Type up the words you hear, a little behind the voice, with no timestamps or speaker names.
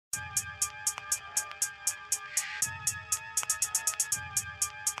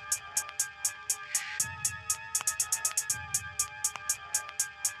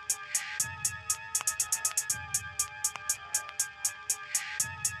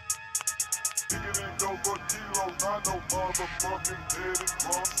go for kilos, not no motherfucking petty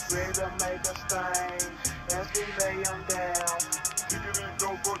punk. Ready to make a stain as we lay them down. Kick it and go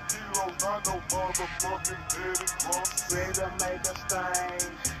for kilos, not no motherfucking petty punk. Ready to make a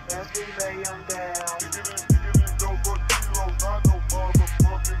stain as we lay them down. Kick it and go for kilos, not no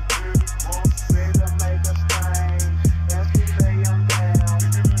motherfucking petty punk. Ready to make a stain as we lay them down.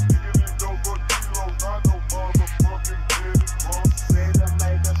 Kick it and go for kilos, not no motherfucking petty punk. Ready to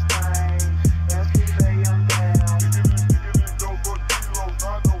make a stain as we lay them down. Kick it and go for kilos,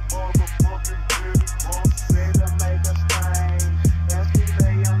 not no motherfucking petty punk. Ready to make a stain as we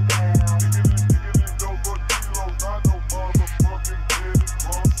lay them down. Kick it and go for kilos, not no motherfucking petty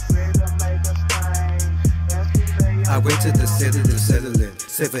punk. Ready to make a stain as we lay them down. I wait till the settler settling,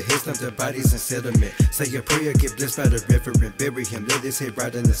 sever heads, dump their bodies in settlement. Say a prayer, get blessed by the reverend, bury him, let his head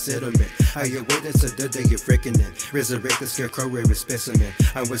rot in the settlement. I await until the day of reckoning, resurrect the scarecrow rare specimen.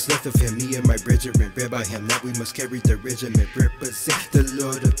 I was left of him, me and my brethren, bred by him, now we must carry the regiment. Represent the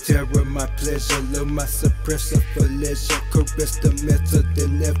Lord of terror, my pleasure, love my suppressor for leisure. Caress the method,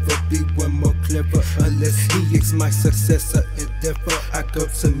 there'll never be one more clever, unless he is my successor endeavor. I go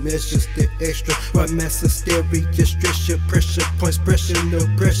to measures, the extra, my master stereo, stress your pressure points, pressure, no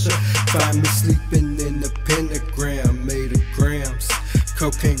pressure. Find me sleeping in the pentagram, made of grams.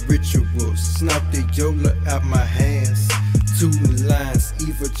 Cocaine rituals, snap the yola out my hands. 2 lines,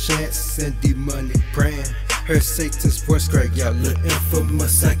 evil chance and demonic praying. Heard Satan's voice cry out, look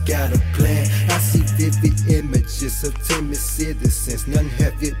infamous, I got a plan. I see vivid images of timid citizens. None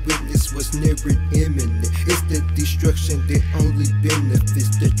have it witnessed what's near and imminent. It's the destruction that only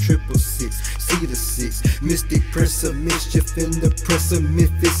benefits the 666. See the 6, mystic prince of mischief in the prince of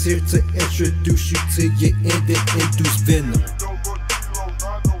Memphis. Here to introduce you to your end and induce venom. Go for kilos,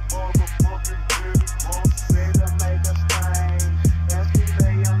 not no motherfucking petty punk. Ready to make a stain as we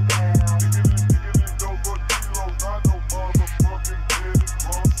lay them down. Go for kilos, not no motherfucking petty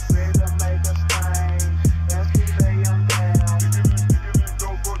punk. Ready to make a stain as we lay them down. Go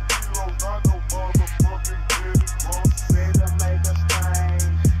for kilos, not no motherfucking petty punk. Ready to make a stain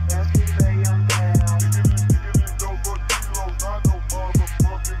as we lay them down. Go for kilos, not no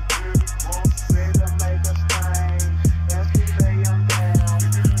motherfucking petty punk. Ready to make a stain as we lay them down.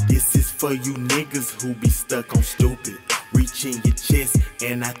 This is for you niggas who be stuck on stupid. Reach in your chest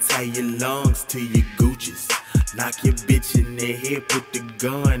and I tie your lungs to your Gucci's. Knock your bitch in the head, put the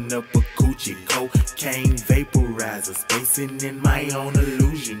gun up a coochie. Cocaine vaporizer, spacing in my own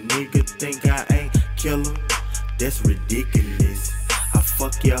illusion. Nigga think I ain't killer? That's ridiculous. I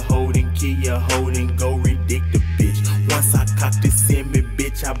fuck your hoe, then kill your hoe, then go ridic the bitch. Once I cock this in me,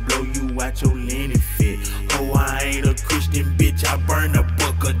 bitch, I blow you out your linen fit. Oh, I ain't a Christian, bitch, I burn the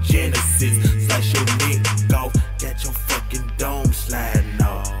book of Genesis. Slice your neck off, got your fucking dome sliding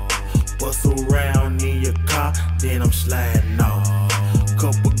off. Bust around in your car, then I'm sliding off.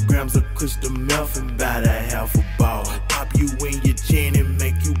 Couple grams of crystal meth and about a half a ball. Pop you in your chin and